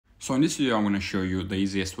So in this video, I'm going to show you the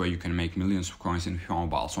easiest way you can make millions of coins in Fifa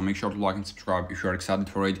Mobile. So make sure to like and subscribe if you're excited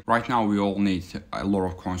for it. Right now, we all need a lot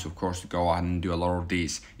of coins, of course, to go ahead and do a lot of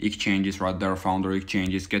these exchanges right there, founder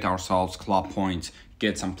exchanges, get ourselves club points,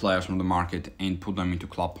 get some players from the market and put them into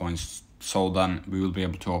club points. So then we will be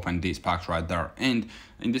able to open these packs right there. And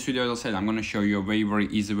in this video, as I said, I'm going to show you a very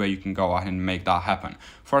easy way you can go ahead and make that happen.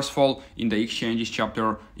 First of all, in the exchanges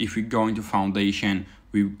chapter, if we go into foundation,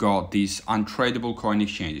 we've got these untradeable coin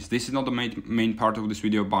exchanges. This is not the main part of this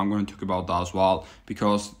video, but I'm going to talk about that as well,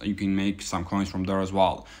 because you can make some coins from there as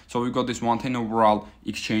well. So we've got this 110 overall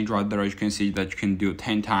exchange right there. As you can see that you can do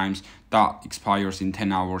 10 times. That expires in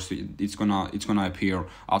 10 hours. It's gonna appear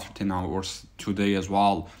after 10 hours today as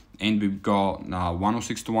well. And we've got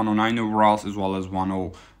 106 to 109 overalls, as well as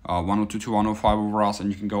 102 to 105 overalls,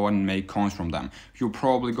 and you can go and make coins from them. You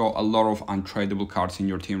probably got a lot of untradeable cards in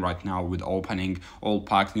your team right now with opening all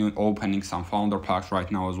packs, opening some founder packs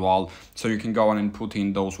right now as well. So you can go on and put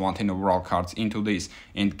in those 110 overall cards into this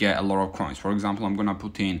and get a lot of coins. For example, I'm gonna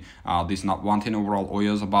put in this 110 overall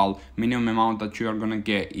Oyazabal. Minimum amount that you are gonna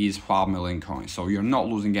get is 5 million coins. So you're not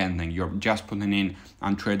losing anything. You're just putting in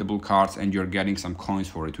untradeable cards and you're getting some coins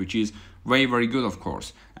for it, which is very good, of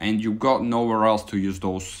course. And you've got nowhere else to use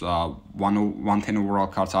those 110 overall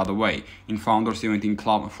cards other way. In Founders event, in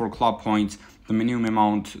for club points, the minimum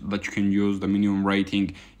amount that you can use, the minimum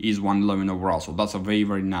rating is 111 overall. So that's a very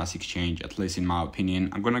nice exchange, at least in my opinion.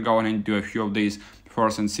 I'm gonna go ahead and do a few of these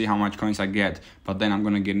first and see how much coins I get, but then I'm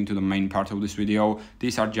gonna get into the main part of this video.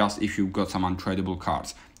 These are just if you've got some untradeable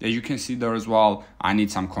cards. As you can see there as well, I need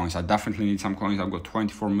some coins. I definitely need some coins. I've got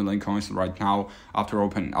 24 million coins right now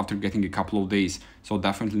after getting a couple of days, so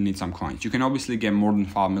definitely need some coins. You can obviously get more than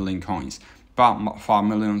 5 million coins, but 5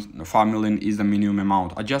 million is the minimum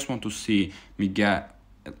amount. I just want to see me get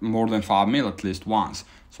more than 5 mil at least once.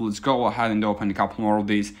 So let's go ahead and open a couple more of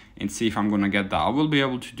these and see if I'm gonna get that. I will be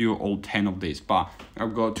able to do all 10 of these, but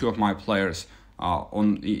I've got 2 of my players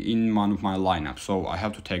in one of my lineups, so I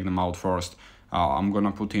have to take them out first. I'm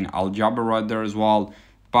gonna put in Al Jabber right there as well.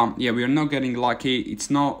 But yeah, we are not getting lucky. It's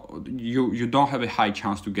not, you don't have a high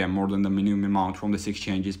chance to get more than the minimum amount from these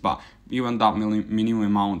exchanges, but even that minimum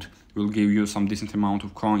amount will give you some decent amount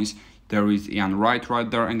of coins. There is Ian Wright right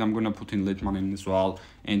there, and I'm gonna put in Litman in as well.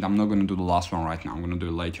 And I'm not gonna do the last one right now. I'm gonna do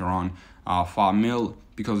it later on. 5 mil,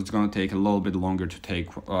 because it's gonna take a little bit longer to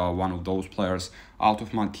take one of those players out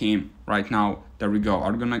of my team right now. There we go.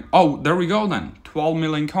 There we go then. 12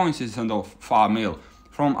 million coins instead of 5 mil.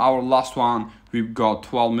 From our last one, we've got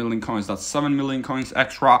 12 million coins. That's 7 million coins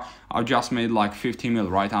extra. I just made like 50 mil,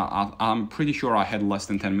 right? I'm pretty sure I had less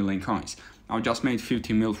than 10 million coins. I just made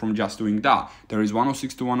 50 mil from just doing that. There is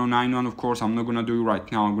 106 to 109 one, of course. I'm not gonna do it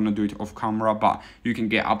right now. I'm gonna do it off camera, but you can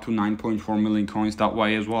get up to 9.4 million coins that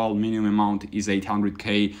way as well. Minimum amount is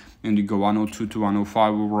 800k, and you go 102 to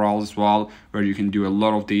 105 overall as well, where you can do a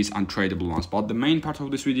lot of these untradeable ones. But the main part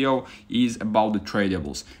of this video is about the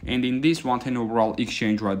tradables. And in this 110 overall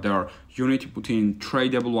exchange right there, you need to put in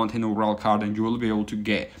tradable 110 overall card, and you will be able to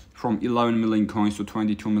get from 11 million coins to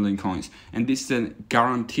 22 million coins. And this is a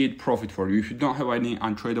guaranteed profit for you. If you don't have any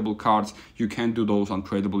untradeable cards, you can't do those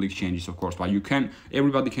untradeable exchanges, of course, but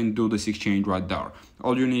everybody can do this exchange right there.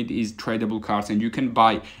 All you need is tradable cards, and you can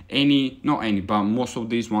buy but most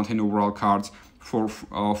of these 110 overall cards for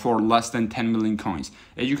less than 10 million coins.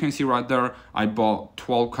 As you can see right there, I bought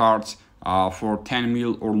 12 cards for 10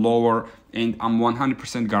 mil or lower, and I'm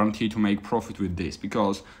 100% guaranteed to make profit with this,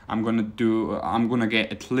 because I'm gonna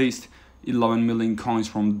get at least 11 million coins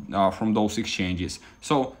from those exchanges.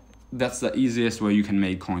 So that's the easiest way you can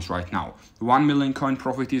make coins right now. 1 million coin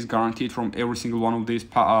profit is guaranteed from every single one of these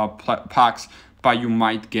packs, but you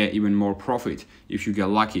might get even more profit if you get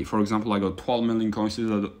lucky. For example, I got 12 million coins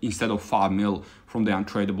instead of 5 mil from the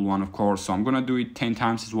untradeable one, of course. So I'm gonna do it 10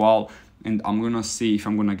 times as well, and I'm gonna see if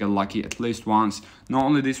I'm gonna get lucky at least once. Not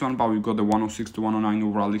only this one, but we've got the 106 to 109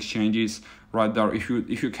 overall exchanges right there. If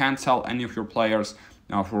you can't sell any of your players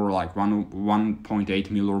for like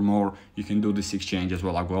 1.8 mil or more, you can do this exchange as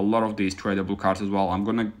well. I've got a lot of these tradable cards as well. I'm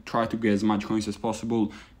gonna try to get as much coins as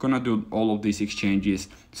possible. Gonna do all of these exchanges,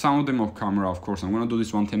 some of them off camera, of course. I'm gonna do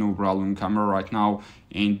this 110 overall on camera right now,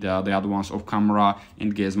 and the other ones off camera,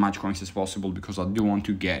 and get as much coins as possible, because I do want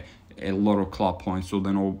to get a lot of club points, so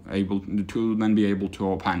then be able to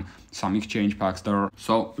open some exchange packs there.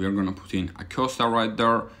 So we are gonna put in Acosta right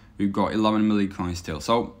there. We've got 11 million coins still,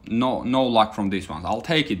 so no luck from these ones. I'll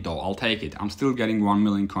take it though. I'll take it. I'm still getting 1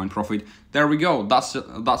 million coin profit. There we go. That's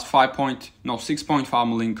 6.5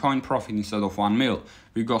 million coin profit instead of 1 mil.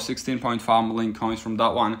 We got 16.5 million coins from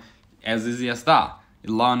that one. As easy as that.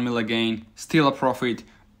 11 mil again, still a profit.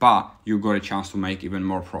 but you got a chance to make even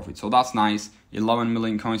more profit. So that's nice. 11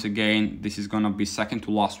 million coins again. This is gonna be second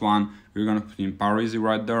to last one. We're gonna put in Parisi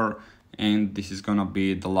right there, and this is gonna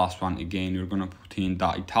be the last one again. We're gonna put in the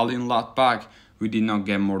Italian lot back. We did not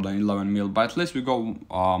get more than 11 mil, but at least we got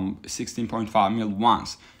 16.5 mil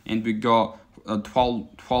once, and we got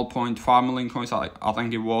 12.5 million coins, I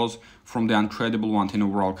think it was, from the untradeable 110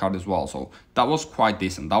 overall card as well. So that was quite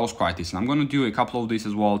decent. I'm gonna do a couple of these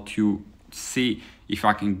as well to see if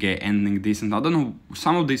I can get anything decent. I don't know,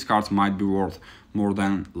 some of these cards might be worth more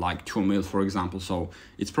than like 2 mil, for example, so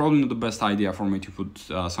it's probably not the best idea for me to put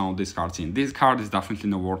some of these cards in. This card is definitely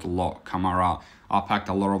not worth a lot. Camara, I packed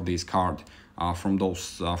a lot of these cards from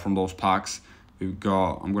those packs.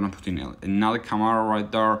 I'm gonna put in another Camara right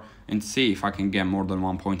there and see if I can get more than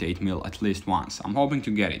 1.8 mil at least once. I'm hoping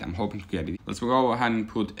to get it. Let's go ahead and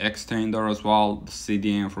put X10 there as well, the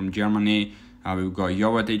CDM from Germany. We've got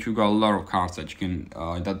Jovetic. We've got a lot of cards that you can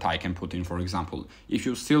that I can put in. For example, if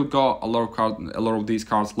you still got a lot of these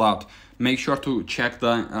cards left, make sure to check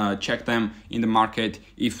them in the market.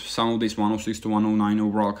 If some of these 106 to 109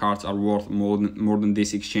 overall cards are worth more than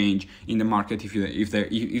this exchange in the market,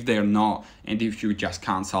 if they are not, and if you just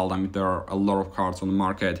can't sell them, if there are a lot of cards on the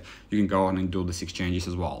market, you can go ahead and do these exchanges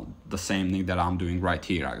as well. The same thing that I'm doing right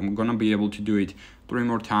here. I'm gonna be able to do it 3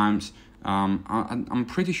 more times. I'm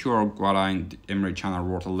pretty sure Guara and Emre Can are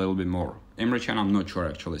worth a little bit more. Emre Can, I'm not sure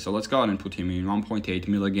actually. So let's go ahead and put him in 1.8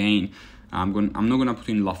 mil again. I'm not gonna put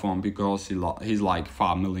in Lafont because he's like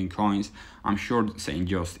 5 million coins. I'm sure Saint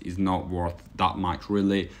Just is not worth that much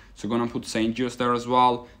really. So gonna put Saint Just there as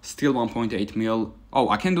well. Still 1.8 mil. Oh,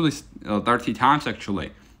 I can do this 30 times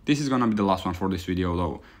actually. This is gonna be the last one for this video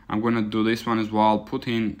though. I'm gonna do this one as well.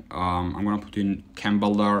 I'm gonna put in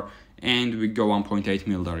Campbell there. And we go 1.8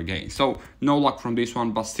 mil there again. So no luck from this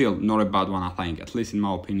one, but still not a bad one, I think. At least in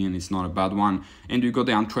my opinion, it's not a bad one. And we got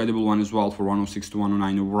the untradeable one as well for 106 to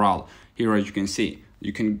 109 overall. Here, as you can see,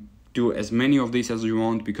 you can do as many of these as you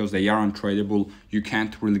want because they are untradeable. You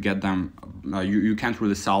can't really get them, you can't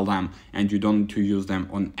really sell them, and you don't need to use them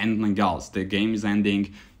on anything else. The game is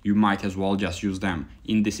ending. You might as well just use them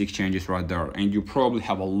in these exchanges right there. And you probably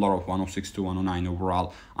have a lot of 106 to 109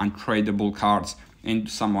 overall untradeable cards and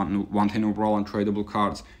some 110 overall untradeable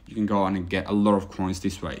cards. You can go on and get a lot of coins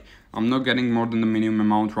this way. I'm not getting more than the minimum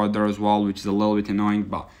amount right there as well, which is a little bit annoying,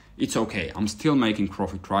 but it's okay. I'm still making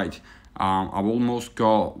profit, right? I've almost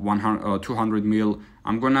got 200 mil.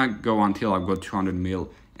 I'm gonna go until I've got 200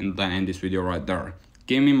 mil and then end this video right there.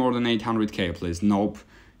 Give me more than 800k, please. Nope.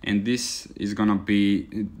 And this is gonna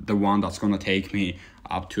be the one that's gonna take me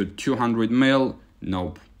up to 200 mil.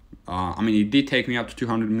 Nope. I mean, it did take me up to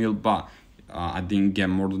 200 mil, but I didn't get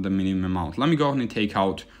more than the minimum amount. Let me go ahead and take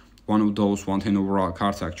out one of those 110 overall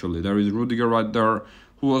cards actually. There is Rudiger right there.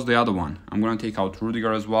 Who was the other one? I'm gonna take out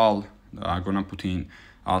Rudiger as well. I'm gonna put in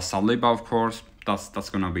Saliba, of course. That's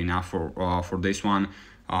gonna be enough for this one.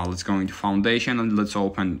 Let's go into foundation and let's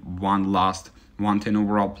open one last 110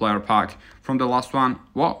 overall player pack from the last one.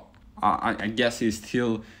 Well, I guess he's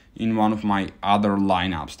still in one of my other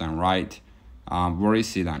lineups then, right? Where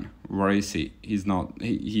is he then? Where is he? He's not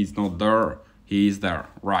there. He is there.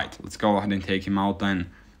 Right. Let's go ahead and take him out then.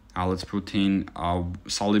 Let's put in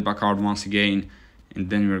Saliba card once again, and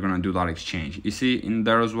then we're gonna do that exchange. You see in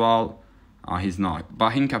there as well. He's not,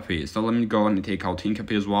 but Hincapié. So let me go ahead and take out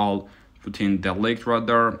Hincapié as well. Put in Delict right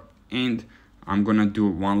there, and I'm gonna do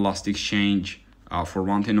one last exchange for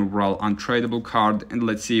 110 overall untradeable card, and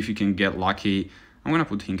let's see if you can get lucky. I'm gonna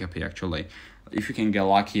put Hincapié actually. If you can get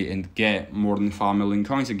lucky and get more than 5 million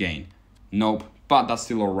coins again. Nope, but that's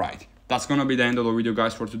still alright. That's gonna be the end of the video,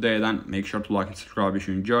 guys, for today then. Make sure to like and subscribe if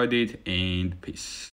you enjoyed it, and peace.